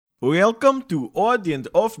Welcome to Odd and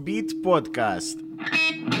Offbeat Podcast.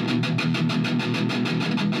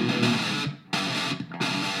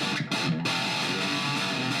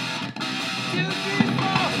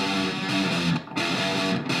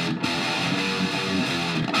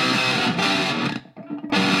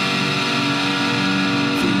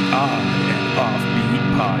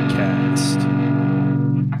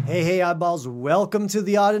 Hey, oddballs. Welcome to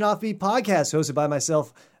the Odd and Offbeat Podcast, hosted by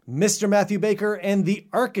myself, Mr. Matthew Baker, and the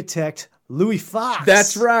architect, Louis Fox.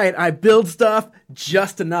 That's right. I build stuff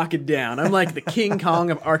just to knock it down. I'm like the King Kong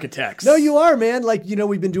of architects. No, you are, man. Like, you know,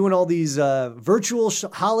 we've been doing all these virtual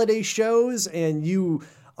holiday shows, and you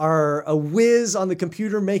are a whiz on the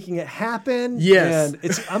computer making it happen. Yes.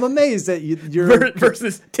 And I'm amazed that you're...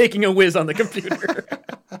 Versus taking a whiz on the computer.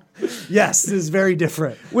 Yes, this is very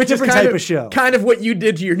different. Which different is kind type of show. Kind of what you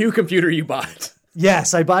did to your new computer you bought.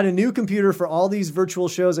 Yes, I bought a new computer for all these virtual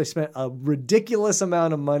shows. I spent a ridiculous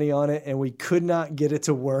amount of money on it, and we could not get it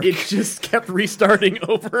to work. It just kept restarting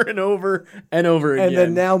over and over and over again. And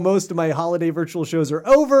then now most of my holiday virtual shows are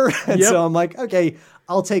over, and so I'm like, okay,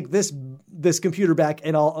 I'll take this computer back,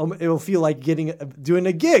 and it'll feel like doing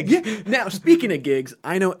a gig. Yeah. Now, speaking of gigs,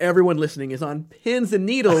 I know everyone listening is on pins and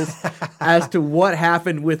needles as to what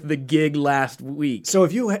happened with the gig last week. So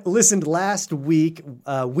if you listened last week,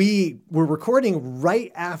 we were recording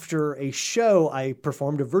right after a show. I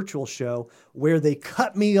performed a virtual show where they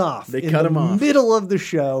cut me off in the middle of the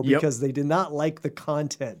show because they did not like the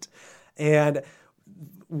content. And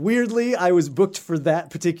weirdly, I was booked for that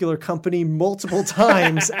particular company multiple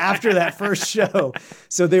times after that first show.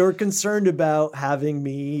 So they were concerned about having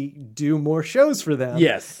me do more shows for them.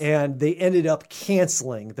 Yes. And they ended up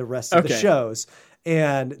canceling the rest of the shows.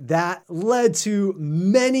 And that led to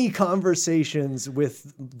many conversations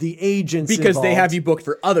with the agents because involved. they have you booked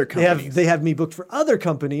for other companies. They have me booked for other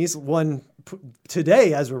companies, one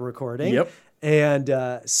today as we're recording. Yep.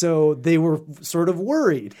 And so they were sort of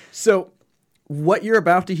worried. So what you're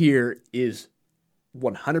about to hear is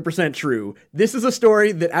 100% true. This is a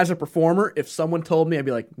story that as a performer, if someone told me, I'd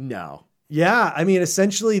be like, no. Yeah. I mean,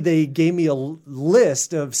 essentially, they gave me a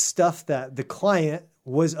list of stuff that the client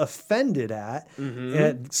was offended at,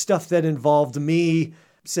 and stuff that involved me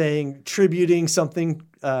tributing something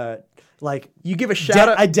like you give a shout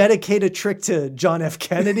out. I dedicate a trick to John F.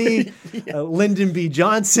 Kennedy, Lyndon B.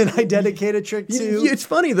 Johnson. I dedicate a trick to. It's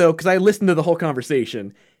funny though, because I listened to the whole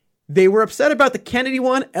conversation. They were upset about the Kennedy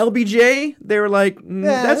one, LBJ. They were like,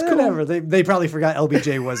 that's cool. Whatever. They probably forgot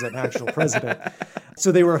LBJ was an actual president.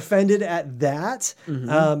 So they were offended at that.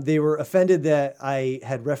 They were offended that I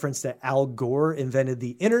had referenced that Al Gore invented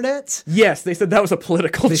the internet. Yes, they said that was a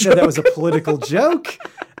political joke. They said that was a political joke.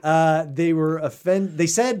 They were offended. They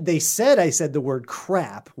said I said the word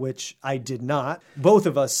crap, which I did not. Both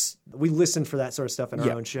of us, we listened for that sort of stuff in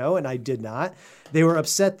our own show, and I did not. They were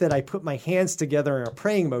upset that I put my hands together in a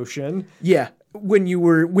praying motion. Yeah. When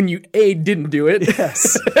you didn't do it.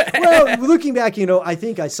 Yes. Well, looking back, I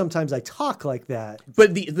think sometimes I talk like that.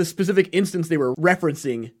 But the specific instance they were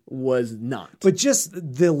referencing was not. But just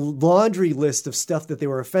the laundry list of stuff that they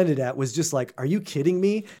were offended at was just like, are you kidding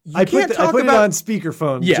me? I put it on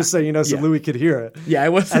speakerphone just so you know, so Louis could hear it. Yeah, I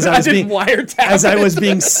didn't wiretap as I was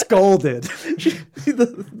being scolded.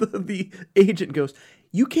 the agent goes,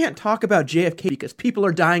 you can't talk about JFK because people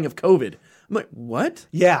are dying of COVID. I'm like, what?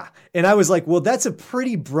 Yeah. And I was like, well, that's a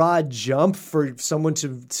pretty broad jump for someone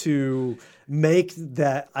to make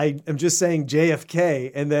that. I am just saying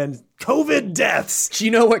JFK and then COVID deaths. Do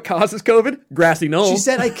you know what causes COVID? Grassy knoll. She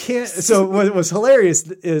said I can't. So what was hilarious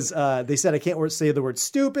is they said I can't say the word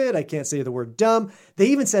stupid. I can't say the word dumb. They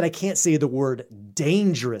even said I can't say the word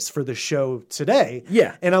dangerous for the show today.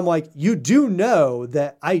 Yeah. And I'm like, you do know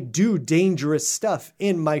that I do dangerous stuff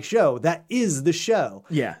in my show. That is the show.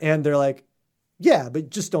 Yeah. And they're like, yeah, but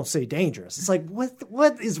just don't say dangerous. It's like,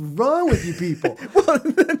 what is wrong with you people? Well,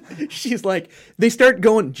 then she's like, they start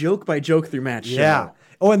going joke by joke through Matt's show. Yeah.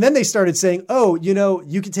 Oh, and then they started saying, oh,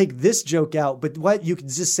 you can take this joke out, but you can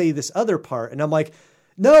just say this other part. And I'm like,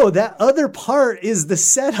 no, that other part is the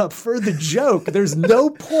setup for the joke. There's no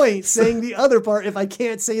point saying the other part if I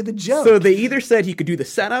can't say the joke. So they either said he could do the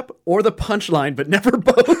setup or the punchline, but never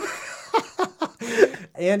both.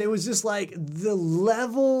 And it was just like the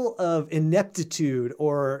level of ineptitude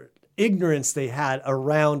or ignorance they had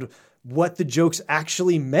around what the jokes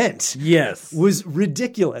actually meant. Yes. Was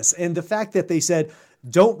ridiculous. And the fact that they said,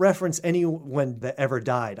 don't reference anyone that ever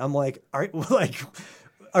died. I'm like,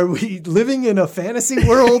 are we living in a fantasy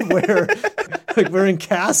world where we're in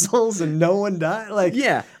castles and no one died?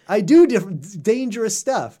 Yeah. I do dangerous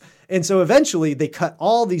stuff. And so eventually they cut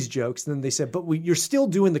all these jokes. And then they said, but you're still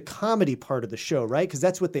doing the comedy part of the show, right? Because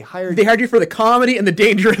that's what they hired. They hired you for the comedy and the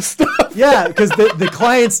dangerous stuff. Yeah, because the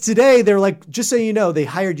clients today, they're like, just so you know, they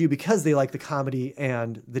hired you because they like the comedy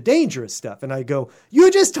and the dangerous stuff. And I go, you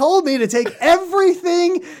just told me to take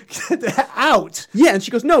everything out. Yeah, and she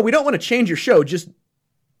goes, no, we don't want to change your show. Just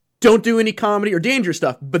don't do any comedy or dangerous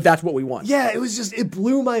stuff, but that's what we want. Yeah, it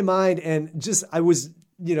blew my mind. And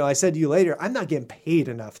I said to you later, I'm not getting paid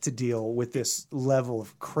enough to deal with this level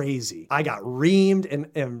of crazy. I got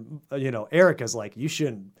reamed and Erica's like, you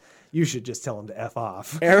should just tell him to F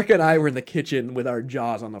off. Erica and I were in the kitchen with our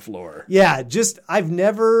jaws on the floor. Yeah, I've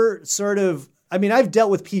never I've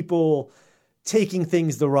dealt with people taking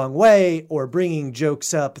things the wrong way or bringing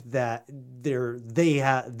jokes up that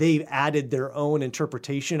they've added their own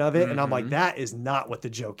interpretation of it. Mm-hmm. And I'm like, that is not what the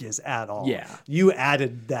joke is at all. Yeah. You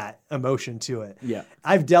added that emotion to it. Yeah.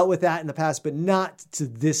 I've dealt with that in the past, but not to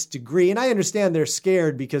this degree. And I understand they're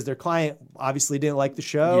scared because their client obviously didn't like the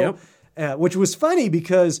show, which was funny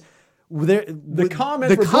because the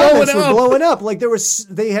comments were blowing up. Like there was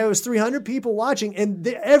 300 people watching, and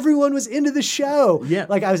everyone was into the show. Yeah,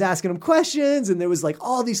 like I was asking them questions, and there was like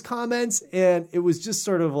all these comments, and it was just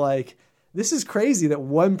sort of like, this is crazy that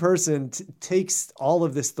one person takes all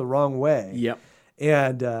of this the wrong way. Yep.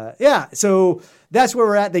 And so that's where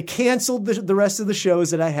we're at. They canceled the rest of the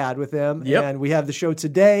shows that I had with them. Yep. And we have the show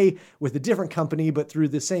today with a different company, but through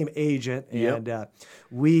the same agent. Yep. And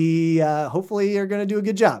we hopefully are going to do a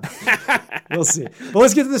good job. We'll see. But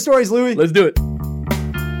let's get to the stories, Louis. Let's do it.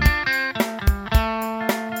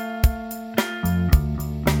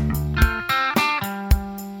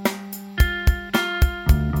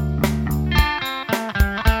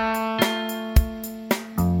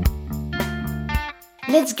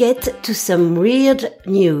 Let's get to some weird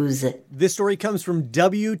news. This story comes from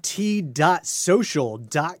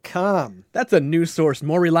WT.social.com. That's a news source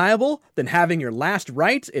more reliable than having your last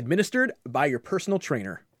rites administered by your personal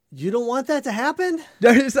trainer. You don't want that to happen?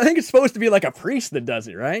 I think it's supposed to be like a priest that does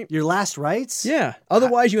it, right? Your last rites? Yeah.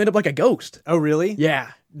 Otherwise, you end up like a ghost. Oh, really?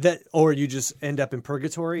 Yeah. Or you just end up in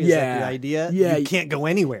purgatory? Is that the idea? Yeah. You can't go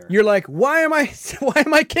anywhere. You're like, why am I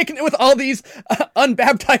kicking it with all these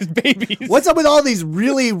unbaptized babies? What's up with all these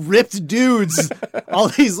really ripped dudes? All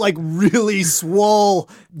these like really swole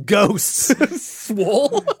ghosts.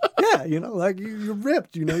 Swole? Yeah, like you're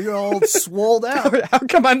ripped, you're all swolled out. How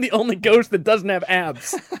come I'm the only ghost that doesn't have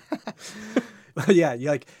abs? Yeah,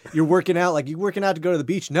 you're working out, like you working out to go to the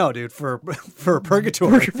beach. No, dude, for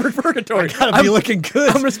purgatory. For purgatory. I gotta be looking good.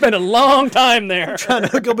 I'm gonna spend a long time there. Trying to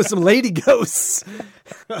hook up with some lady ghosts.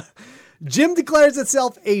 Gym declares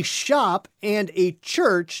itself a shop and a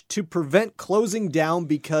church to prevent closing down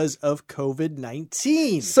because of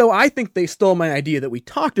COVID-19. So I think they stole my idea that we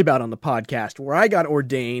talked about on the podcast, where I got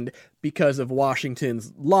ordained because of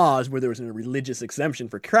Washington's laws where there was a religious exemption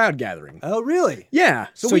for crowd gathering. Oh, really? Yeah.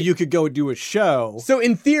 So you could go do a show. So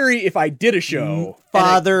in theory, if I did a show...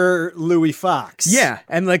 Father Louis Fox. Yeah.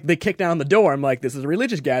 And like they kicked down the door. I'm like, this is a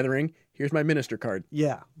religious gathering. Here's my minister card.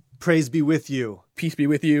 Yeah. Praise be with you. Peace be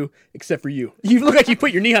with you, except for you. You look like you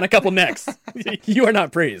put your knee on a couple necks. You are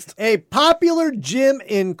not praised. A popular gym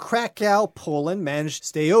in Krakow, Poland, managed to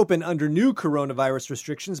stay open under new coronavirus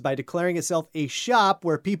restrictions by declaring itself a shop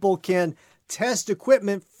where people can test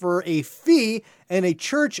equipment for a fee, and a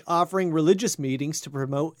church offering religious meetings to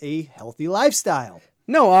promote a healthy lifestyle.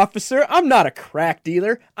 No, officer, I'm not a crack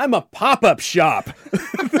dealer. I'm a pop-up shop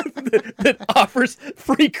that offers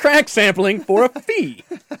free crack sampling for a fee.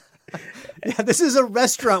 Yeah, this is a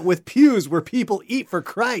restaurant with pews where people eat for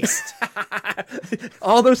Christ.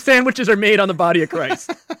 All those sandwiches are made on the body of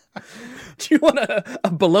Christ. Do you want a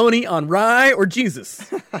bologna on rye or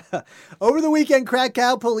Jesus? Over the weekend,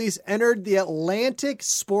 Krakow police entered the Atlantic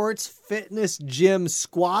Sports Fitness Gym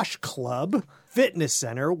Squash Club fitness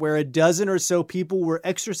center, where a dozen or so people were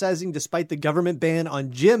exercising despite the government ban on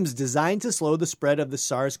gyms designed to slow the spread of the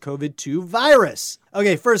SARS-CoV-2 virus.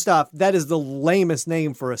 Okay, first off, that is the lamest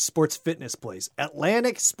name for a sports fitness place.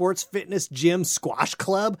 Atlantic Sports Fitness Gym Squash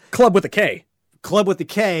Club? Club with a K. Club with a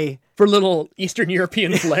K. For little Eastern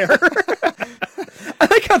European flair. I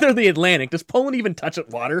like how they're the Atlantic. Does Poland even touch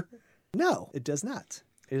water? No, it does not.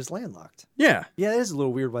 It is landlocked. Yeah. Yeah, it is a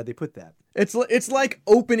little weird why they put that. It's like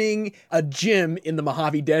opening a gym in the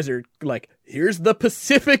Mojave Desert. Like, here's the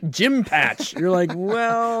Pacific Gym Patch. You're like,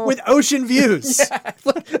 well... With ocean views. Yeah,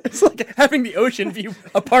 it's like having the ocean view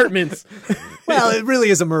apartments. Well, it really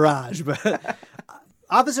is a mirage, but...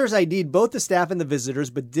 Officers ID'd both the staff and the visitors,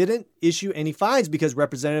 but didn't issue any fines because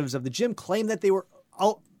representatives of the gym claimed that they were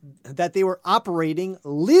operating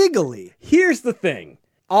legally. Here's the thing.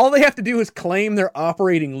 all they have to do is claim they're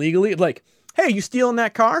operating legally. Like, hey, you stealing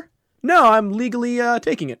that car? No, I'm legally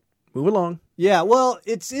taking it. Move along. Yeah, well,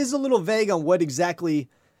 it is a little vague on what exactly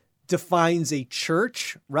defines a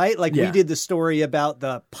church, right? Like we did the story about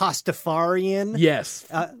the Pastafarian. Yes.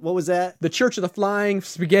 What was that? The Church of the Flying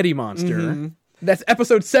Spaghetti Monster. Mm-hmm. That's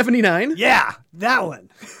episode 79. Yeah, that one.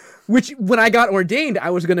 Which, when I got ordained,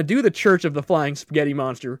 I was going to do the Church of the Flying Spaghetti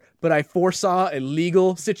Monster, but I foresaw a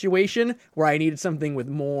legal situation where I needed something with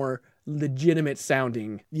more legitimate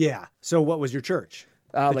sounding. Yeah. So what was your church?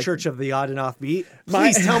 The like, Church of the Odd and Offbeat?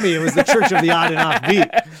 Please tell me it was the Church of the Odd and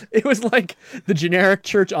Offbeat. It was like the generic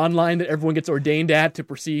church online that everyone gets ordained at to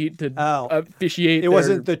proceed to officiate. It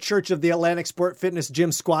wasn't the Church of the Atlantic Sport Fitness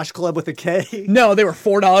Gym Squash Club with a K? No, they were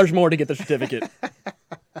 $4 more to get the certificate.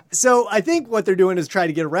 So I think what they're doing is trying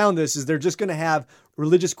to get around this is they're just going to have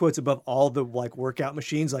religious quotes above all the like workout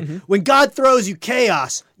machines. Like, when God throws you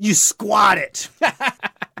chaos, you squat it.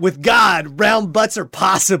 With God, round butts are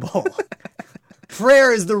possible.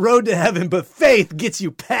 Prayer is the road to heaven, but faith gets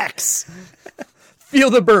you pecs. Feel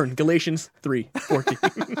the burn, Galatians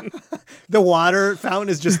 3:14. The water fountain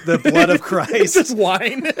is just the blood of Christ. It's just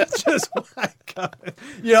wine. It's just wine.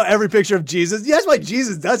 You know, every picture of Jesus. That's what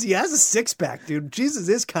Jesus does. He has a six-pack, dude. Jesus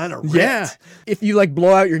is kind of ripped. Yeah. If you like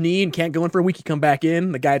blow out your knee and can't go in for a week, you come back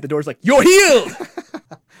in. The guy at the door's like, "You're healed."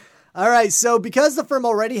 All right, so because the firm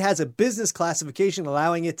already has a business classification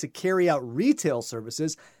allowing it to carry out retail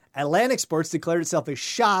services, Atlantic Sports declared itself a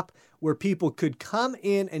shop where people could come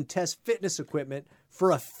in and test fitness equipment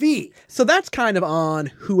for a fee. So that's kind of on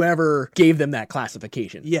whoever gave them that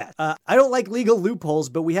classification. Yeah. I don't like legal loopholes,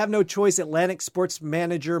 but we have no choice. Atlantic Sports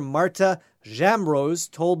manager Marta Jamrose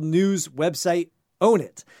told news website Own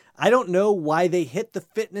It. I don't know why they hit the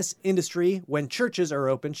fitness industry when churches are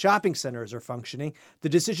open, shopping centers are functioning. The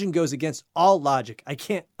decision goes against all logic. I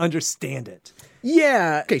can't understand it.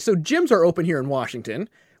 Yeah. Okay, so gyms are open here in Washington.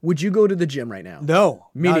 Would you go to the gym right now? No,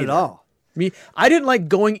 not at all. I didn't like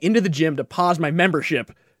going into the gym to pause my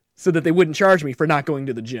membership so that they wouldn't charge me for not going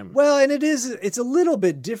to the gym. Well, and it's a little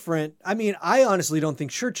bit different. I mean, I honestly don't think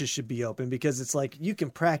churches should be open because it's like you can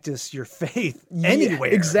practice your faith anywhere.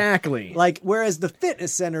 Yeah, exactly. Like, whereas the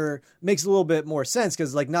fitness center makes a little bit more sense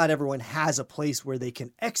because like not everyone has a place where they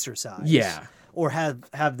can exercise. Yeah. Or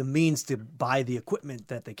have the means to buy the equipment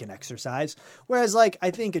that they can exercise. Whereas like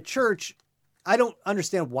I think a church, I don't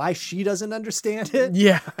understand why she doesn't understand it.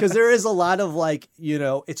 Yeah. Because there is a lot of like, you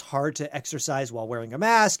know, it's hard to exercise while wearing a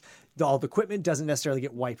mask. All the equipment doesn't necessarily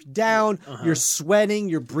get wiped down. You're sweating.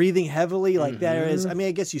 You're breathing heavily. Like there is, I mean,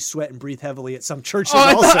 I guess you sweat and breathe heavily at some churches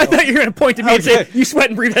also. I thought you were going to point to me and say, you sweat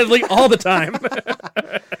and breathe heavily all the time.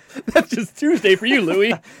 That's just Tuesday for you,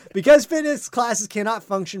 Louie. Because fitness classes cannot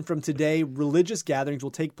function from today, religious gatherings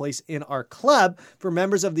will take place in our club for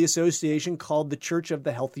members of the association called the Church of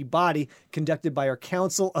the Healthy Body, conducted by our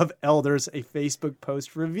Council of Elders, a Facebook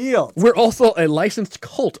post revealed. We're also a licensed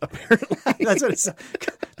cult, apparently. That's what it's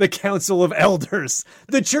the Council of Elders,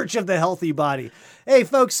 the Church of the Healthy Body. Hey,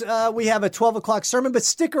 folks, we have a 12 o'clock sermon, but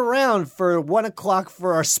stick around for 1 o'clock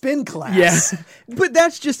for our spin class. Yeah, but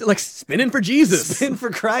that's just like spinning for Jesus. Spin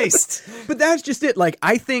for Christ. But that's just it. Like,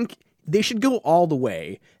 I think they should go all the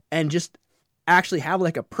way and just actually have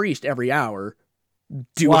like a priest every hour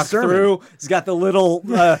do walk a sermon. Through. He's got the little,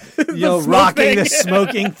 rocking the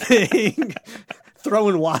smoking thing.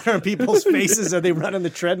 Throwing water on people's faces as they run on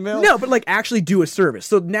the treadmill. No, but like actually do a service.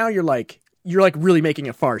 So now you're like really making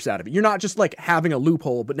a farce out of it. You're not just like having a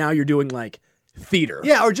loophole, but now you're doing like theater.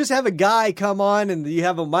 Yeah, or just have a guy come on and you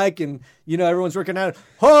have a mic and, you know, everyone's working out.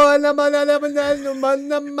 I don't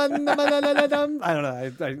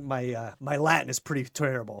know. My Latin is pretty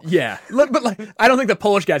terrible. Yeah. But like, I don't think the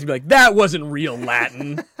Polish guys would be like, that wasn't real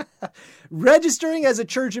Latin. Registering as a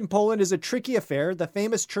church in Poland is a tricky affair. The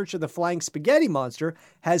famous Church of the Flying Spaghetti Monster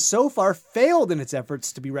has so far failed in its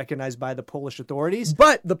efforts to be recognized by the Polish authorities.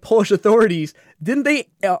 But the Polish authorities, didn't they,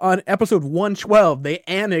 on episode 112, they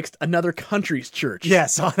annexed another country's church?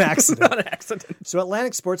 Yes, on accident. On accident. So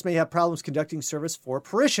Atlantic Sports may have problems conducting service for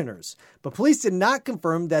parishioners, but police did not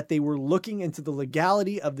confirm that they were looking into the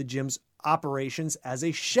legality of the gym's operations as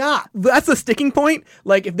a shop. That's a sticking point.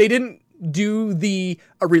 Like, if they didn't do the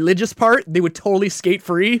religious part, they would totally skate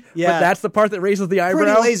free. Yeah. But that's the part that raises the eyebrow.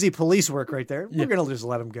 Pretty lazy police work right there. We're going to just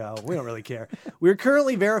let them go. We don't really care. We're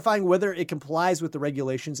currently verifying whether it complies with the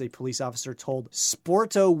regulations, a police officer told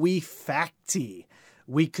Sporto We Facti.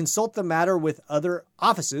 We consult the matter with other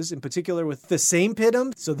offices, in particular with the same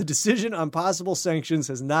Pittum, so the decision on possible sanctions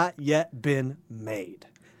has not yet been made.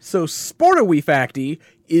 So Sporto We Facti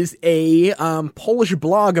is a Polish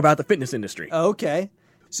blog about the fitness industry. Okay.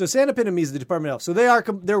 So Sanepidem is the Department of Health. So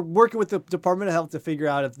they're working with the Department of Health to figure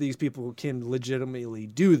out if these people can legitimately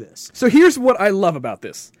do this. So here's what I love about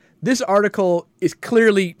this. This article is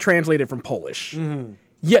clearly translated from Polish. Mm-hmm.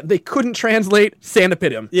 Yet they couldn't translate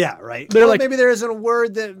Sanepidem. Yeah, right. They're like, maybe there isn't a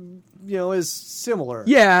word that, is similar.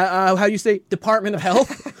 Yeah, how do you say Department of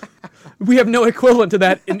Health? We have no equivalent to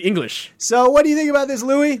that in English. So what do you think about this,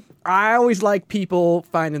 Louis? I always like people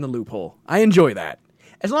finding the loophole. I enjoy that.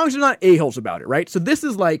 As long as they're not a-holes about it, right? So this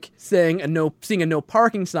is like seeing a no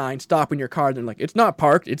parking sign, stopping your car, and they're like, it's not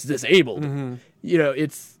parked, it's disabled. Mm-hmm.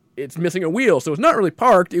 It's missing a wheel, so it's not really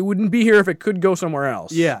parked. It wouldn't be here if it could go somewhere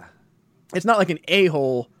else. Yeah. It's not like an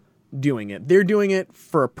a-hole doing it. They're doing it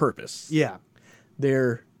for a purpose. Yeah.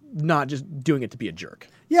 They're not just doing it to be a jerk.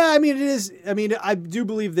 Yeah, I mean, it is. I mean, I do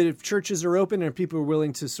believe that if churches are open and people are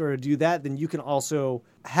willing to sort of do that, then you can also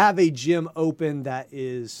have a gym open that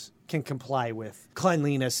can comply with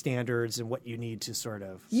cleanliness standards and what you need to sort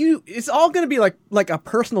of. It's all going to be like a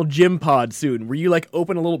personal gym pod soon, where you like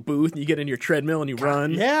open a little booth and you get in your treadmill and you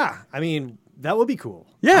run. Yeah, I mean, that would be cool.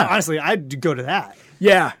 Yeah, honestly, I'd go to that.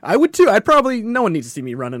 Yeah, I would too. No one needs to see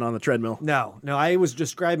me running on the treadmill. No, I was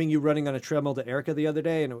describing you running on a treadmill to Erica the other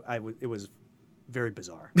day, and it was very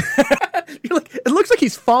bizarre. You're like, it looks like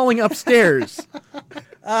he's falling upstairs.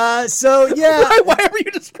 So yeah. Why are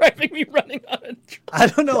you describing me running on a treadmill? I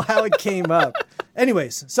don't know how it came up.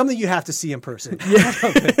 Anyways, something you have to see in person. Yeah.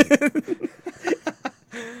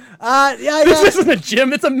 This isn't a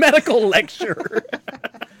gym, it's a medical lecture.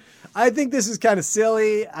 I think this is kind of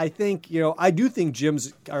silly. I think, I do think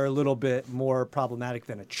gyms are a little bit more problematic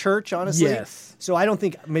than a church, honestly. Yes. So I don't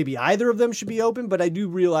think maybe either of them should be open, but I do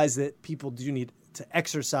realize that people do need to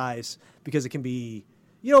exercise because it can be,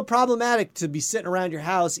 problematic to be sitting around your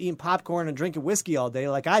house eating popcorn and drinking whiskey all day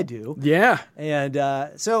like I do. Yeah. And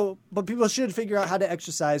but people should figure out how to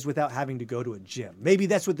exercise without having to go to a gym. Maybe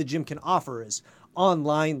that's what the gym can offer is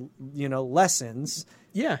online, lessons.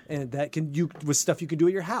 Yeah. And that with stuff you can do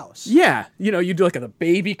at your house. Yeah. You do like a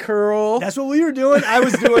baby curl. That's what we were doing. I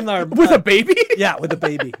was doing our... with a baby? Yeah, with a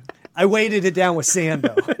baby. I weighted it down with sand,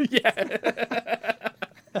 though. Yeah.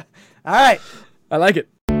 All right. I like it.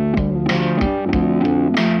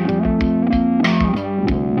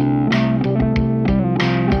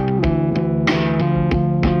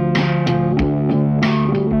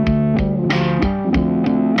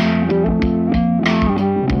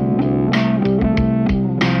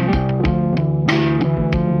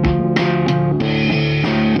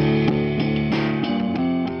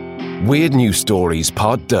 Weird News Stories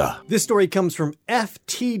Pod Duh. This story comes from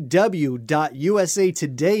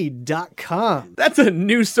ftw.usatoday.com. That's a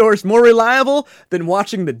news source more reliable than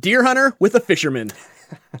watching The Deer Hunter with a fisherman.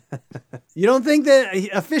 You don't think that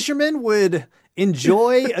a fisherman would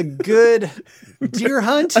enjoy a good deer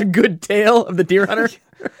hunt? A good tale of the deer hunter?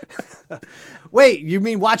 Wait, you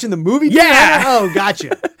mean watching the movie? Yeah! Oh,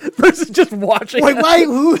 gotcha. Versus just watching. Wait, why?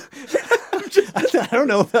 Who? I don't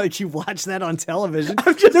know if you watch that on television.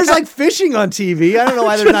 There's like fishing on TV. I don't know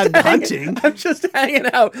why they're not hunting. I'm just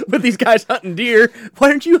hanging out with these guys hunting deer. Why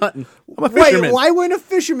aren't you hunting? I'm a fisherman. Wait, why wouldn't a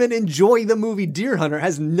fisherman enjoy the movie Deer Hunter? It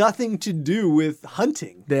has nothing to do with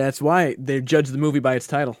hunting. That's why they judge the movie by its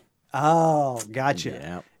title. Oh,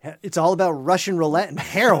 gotcha. Yeah. It's all about Russian roulette and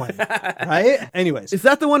heroin, right? Anyways. Is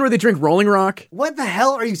that the one where they drink Rolling Rock? What the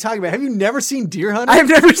hell are you talking about? Have you never seen Deer Hunter? I have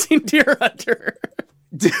never seen Deer Hunter.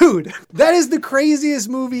 Dude, that is the craziest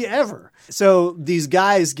movie ever. So these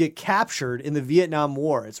guys get captured in the Vietnam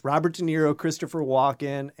War. It's Robert De Niro, Christopher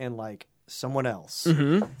Walken, and like someone else.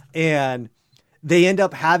 Mm-hmm. And they end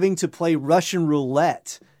up having to play Russian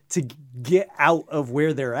roulette to get out of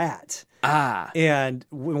where they're at. And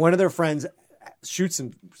one of their friends shoots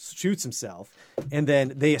himself, and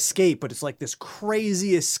then they escape, but it's like this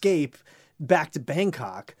crazy escape back to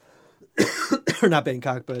Bangkok. Or not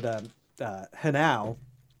Bangkok, but Hanau.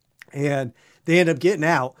 And they end up getting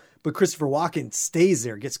out, but Christopher Walken stays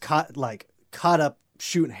there, gets caught up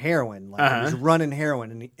shooting heroin, he's running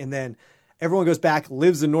heroin, and then everyone goes back,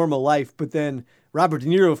 lives a normal life, but then Robert De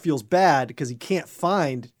Niro feels bad because he can't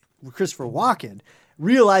find Christopher Walken,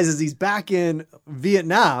 realizes he's back in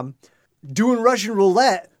Vietnam doing Russian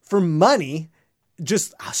roulette for money,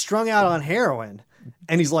 just strung out on heroin,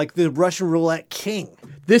 and he's like the Russian roulette king.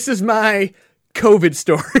 This is my COVID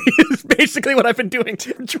story. Is basically what I've been doing in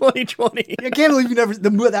 2020. I can't believe you never.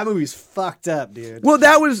 That movie's fucked up, dude. Well,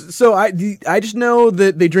 that was so. I just know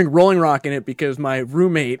that they drink Rolling Rock in it because my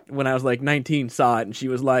roommate, when I was like 19, saw it and she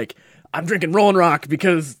was like, "I'm drinking Rolling Rock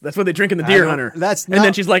because that's what they drink in the Deer Hunter." And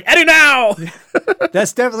then she's like, "Eddie now."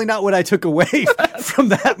 That's definitely not what I took away from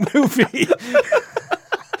that movie.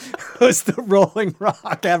 Was the Rolling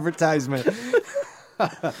Rock advertisement?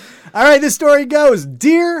 All right, this story goes.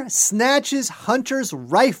 Deer snatches hunter's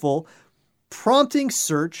rifle, prompting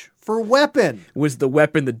search for weapon. Was the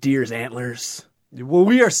weapon the deer's antlers? Well,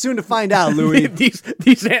 we are soon to find out, Louis.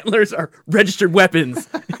 These antlers are registered weapons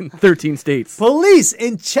in 13 states. Police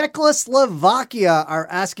in Czechoslovakia are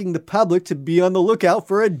asking the public to be on the lookout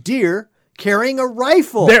for a deer carrying a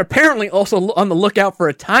rifle. They're apparently also on the lookout for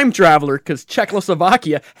a time traveler because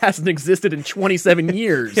Czechoslovakia hasn't existed in 27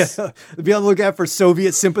 years. Yeah, be on the lookout for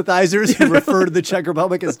Soviet sympathizers who refer to the Czech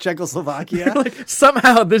Republic as Czechoslovakia. Like,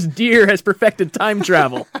 somehow this deer has perfected time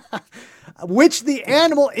travel. Which the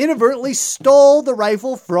animal inadvertently stole the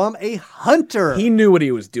rifle from a hunter. He knew what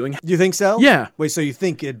he was doing. Do you think so? Yeah. Wait, so you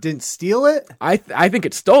think it didn't steal it? I think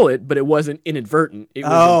it stole it, but it wasn't inadvertent. It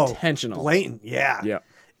was intentional. Blatant, yeah. Yeah.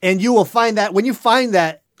 And you will find that when you find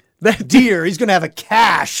that deer, he's going to have a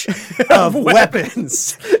cache of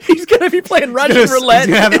weapons. He's going to be playing Russian roulette.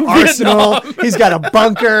 He's going to have an arsenal. He's got a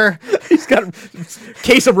bunker. He's got a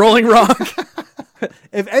case of Rolling Rock.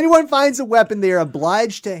 If anyone finds a weapon, they are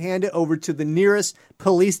obliged to hand it over to the nearest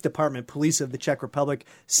police department. Police of the Czech Republic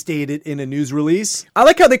stated in a news release. I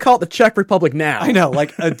like how they call it the Czech Republic now. I know,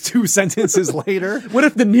 like 2 sentences later. What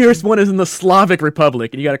if the nearest one is in the Slavic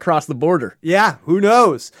Republic and you got to cross the border? Yeah, who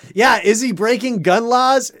knows? Yeah, is he breaking gun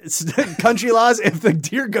laws, country laws, if the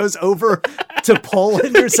deer goes over to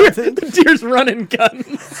Poland or something? The deer's running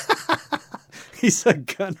guns. He's a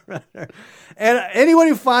gun runner. And anyone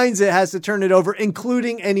who finds it has to turn it over,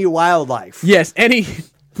 including any wildlife. Yes, any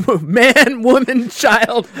man, woman,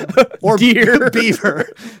 child, or deer,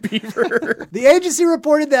 beaver. The agency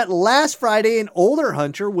reported that last Friday, an older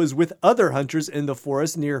hunter was with other hunters in the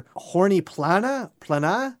forest near Horní Plana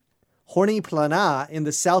in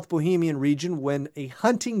the South Bohemian region when a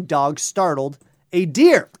hunting dog startled a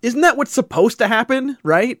deer. Isn't that what's supposed to happen,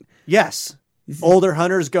 right? Yes. Older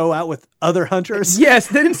hunters go out with other hunters? Yes,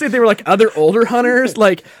 they didn't say they were like other older hunters.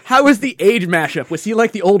 Like, how was the age mashup? Was he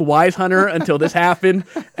like the old wise hunter until this happened,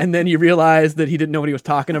 and then you realized that he didn't know what he was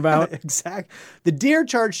talking about? Exactly. The deer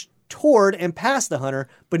charged toward and past the hunter,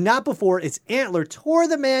 but not before its antler tore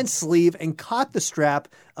the man's sleeve and caught the strap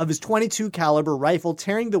of his .22 caliber rifle,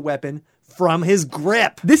 tearing the weapon from his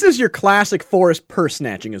grip. This is your classic forest purse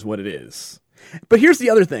snatching is what it is. But here's the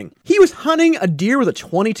other thing. He was hunting a deer with a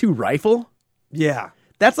 .22 rifle? Yeah.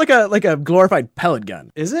 That's like a glorified pellet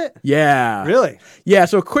gun. Is it? Yeah. Really? Yeah,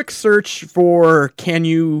 so a quick search for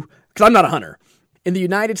because I'm not a hunter. In the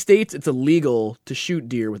United States, it's illegal to shoot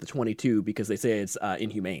deer with a .22 because they say it's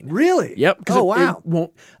inhumane. Really? Yep. Oh, wow. It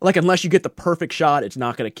won't, unless you get the perfect shot, it's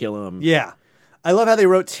not going to kill him. Yeah. I love how they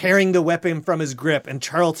wrote tearing the weapon from his grip, and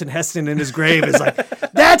Charlton Heston in his grave is like,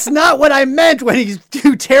 that's not what I meant when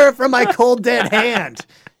you tear it from my cold dead hand.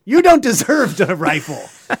 You don't deserve the rifle.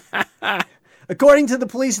 According to the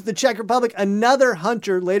police of the Czech Republic, another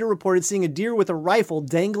hunter later reported seeing a deer with a rifle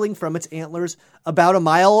dangling from its antlers about a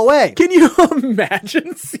mile away. Can you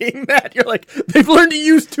imagine seeing that? You're like, they've learned to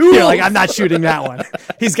use tools. You're like, I'm not shooting that one.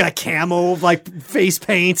 He's got camo, like face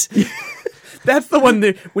paint. That's the one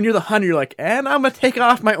that when you're the hunter, you're like, and I'm going to take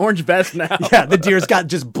off my orange vest now. Yeah, the deer's got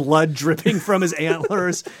just blood dripping from his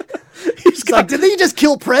antlers. He's like, did they just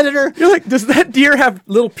kill Predator? You're like, does that deer have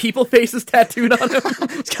little people faces tattooed on him?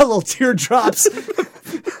 It's got little teardrops,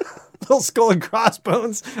 little skull and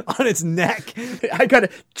crossbones on its neck. I got a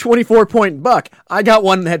 24-point buck. I got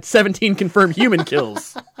one that had 17 confirmed human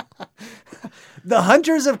kills. The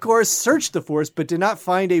hunters, of course, searched the forest but did not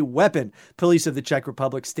find a weapon, police of the Czech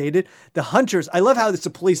Republic stated. The hunters, I love how it's the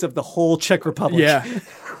police of the whole Czech Republic. Yeah.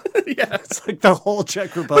 Yeah. It's like the whole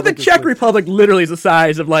Czech Republic. But the Czech Republic literally is the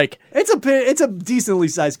size of like... It's a decently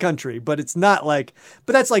sized country, but it's not like...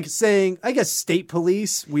 But that's like saying, I guess, state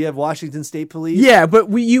police. We have Washington State Police. Yeah, but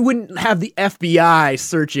you wouldn't have the FBI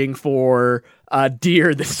searching for a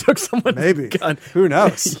deer that took someone's gun. Who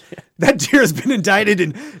knows? Yeah. That deer has been indicted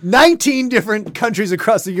in 19 different countries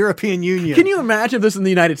across the European Union. Can you imagine this in the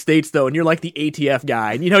United States, though, and you're like the ATF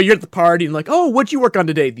guy, and you're at the party and like, oh, what'd you work on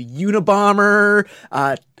today? The Unabomber,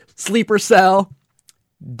 sleeper cell,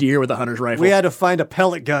 deer with a hunter's rifle. We had to find a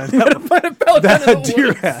pellet gun. That a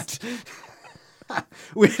deer had.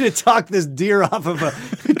 We had to talk this deer off of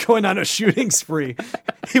going on a shooting spree.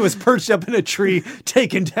 He was perched up in a tree,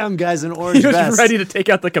 taking down guys in orange vests. He was ready to take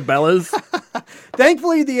out the Cabela's.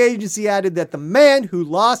 Thankfully, the agency added that the man who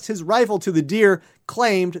lost his rifle to the deer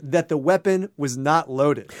claimed that the weapon was not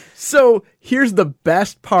loaded. So here's the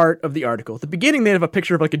best part of the article. At the beginning, they have a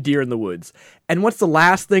picture of like a deer in the woods. And what's the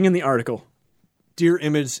last thing in the article? Deer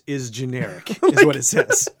image is generic, is what it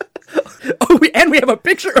says. Oh, and we have a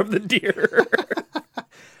picture of the deer.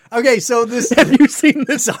 Okay, so have you seen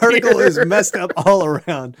this article deer? is messed up all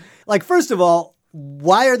around. Like, first of all,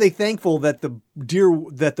 why are they thankful that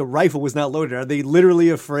the rifle was not loaded? Are they literally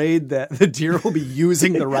afraid that the deer will be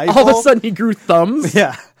using the rifle? All of a sudden he grew thumbs.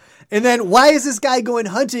 Yeah. And then why is this guy going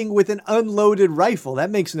hunting with an unloaded rifle? That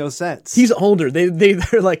makes no sense. He's older.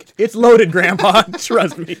 They're like, it's loaded, Grandpa.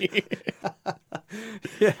 Trust me.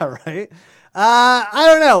 Yeah, right. I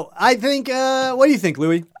don't know. I think, what do you think,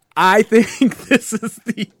 Louis? I think this is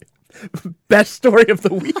the best story of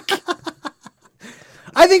the week.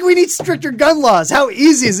 I think we need stricter gun laws. How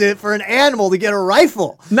easy is it for an animal to get a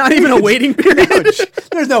rifle? Not even a waiting period.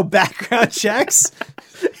 There's no background checks.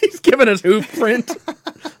 He's giving us hoof print.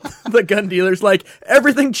 The gun dealer's like,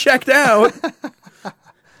 everything checked out.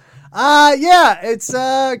 Yeah, it's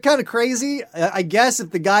kind of crazy. I guess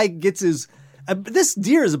if the guy gets his... this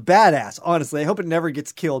deer is a badass, honestly. I hope it never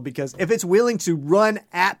gets killed, because if it's willing to run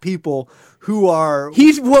at people who are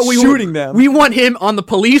shooting them... We want him on the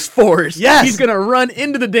police force. Yes. He's going to run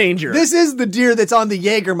into the danger. This is the deer that's on the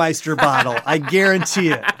Jägermeister bottle. I guarantee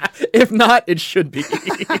it. If not, it should be.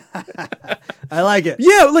 I like it.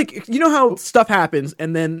 Yeah, like, you know how stuff happens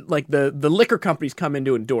and then, like, the liquor companies come in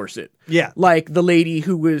to endorse it. Yeah. Like the lady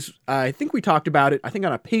who was, I think we talked about it, I think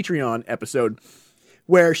on a Patreon episode,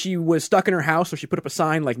 where she was stuck in her house, so she put up a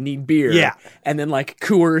sign like "Need beer." Yeah. And then like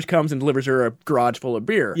Coors comes and delivers her a garage full of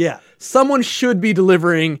beer. Yeah. Someone should be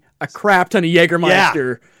delivering a crap ton of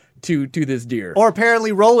Jägermeister to this deer. Or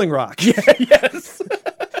apparently Rolling Rock. Yeah, yes.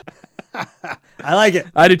 I like it.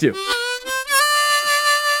 I do too.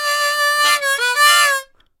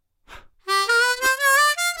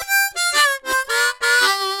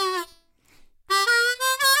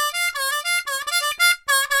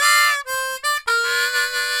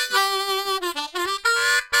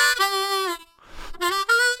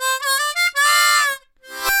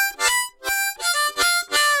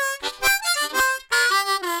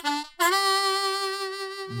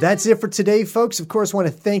 That's it for today, folks. Of course, I want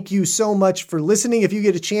to thank you so much for listening. If you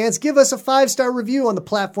get a chance, give us a 5-star review on the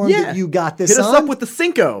platform that you got this on. Hit us up with the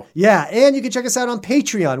Cinco. Yeah, and you can check us out on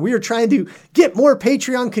Patreon. We are trying to get more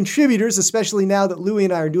Patreon contributors, especially now that Louie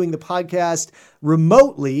and I are doing the podcast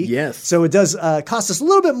remotely. Yes. So it does cost us a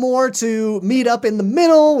little bit more to meet up in the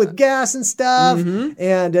middle with gas and stuff,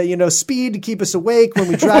 and, speed to keep us awake when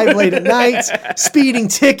we drive late at night, speeding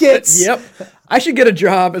tickets. Yep. I should get a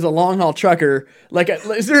job as a long haul trucker. Like,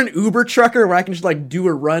 is there an Uber trucker where I can just like do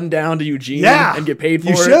a run down to Eugene and get paid for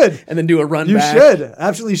it? You should. And then do a run back? You should.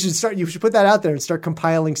 Absolutely. You should put that out there and start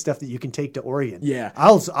compiling stuff that you can take to Oregon. Yeah.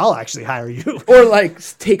 I'll actually hire you. Or like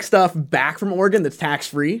take stuff back from Oregon that's tax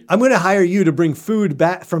free. I'm going to hire you to bring food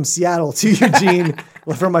back from Seattle to Eugene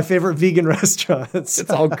from my favorite vegan restaurants. It's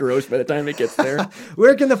all gross by the time it gets there.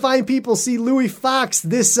 Where can the fine people see Louis Fox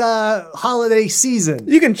this holiday season?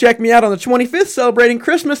 You can check me out on the 25th celebrating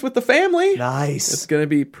Christmas with the family. Nice. It's going to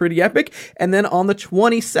be pretty epic. And then on the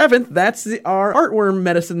 27th, that's our heartworm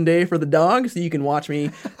medicine day for the dog. So you can watch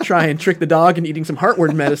me try and trick the dog into eating some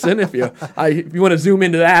heartworm medicine. If you want to zoom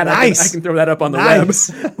into that, I can throw that up on the web.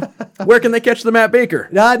 Where can they catch the Matt Baker?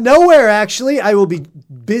 Nowhere, actually. I will be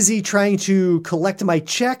busy trying to collect my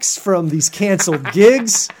checks from these canceled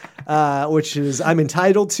gigs, which is I'm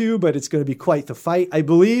entitled to, but it's going to be quite the fight, I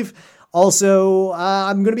believe. Also,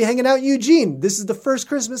 I'm going to be hanging out in Eugene. This is the first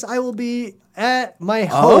Christmas I will be at my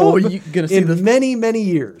home in many, many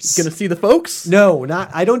years. Going to see the folks? No,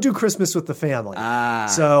 I don't do Christmas with the family.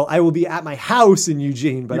 So I will be at my house in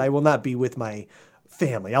Eugene, but I will not be with my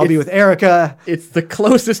family. I'll be with Erica. It's the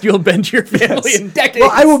closest you'll been to your family in decades.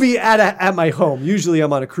 Well, I will be at my home. Usually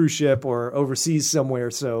I'm on a cruise ship or overseas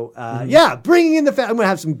somewhere. So, bringing in the family. I'm going to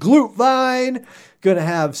have some Glühwein. Going to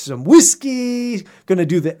have some whiskey. Going to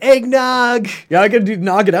do the eggnog. Yeah, I got to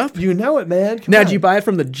nog it up. You know it, man. Come now, on. do you buy it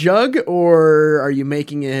from the jug or are you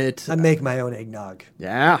making it? I make my own eggnog.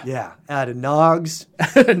 Yeah. Yeah. Out of nogs.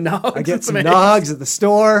 Nogs. I get some nogs at the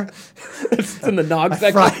store. It's in the nog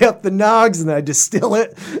section. I fry up the nogs and I distill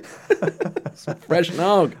it. Fresh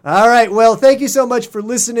nog. All right. Well, thank you so much for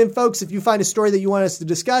listening, folks. If you find a story that you want us to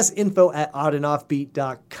discuss,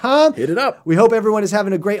 info@oddandoffbeat.com. Hit it up. We hope everyone is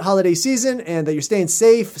having a great holiday season and that you're staying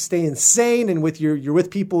safe, staying sane, and you're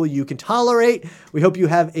with people you can tolerate. We hope you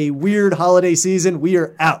have a weird holiday season. We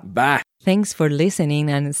are out. Bye. Thanks for listening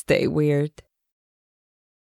and stay weird.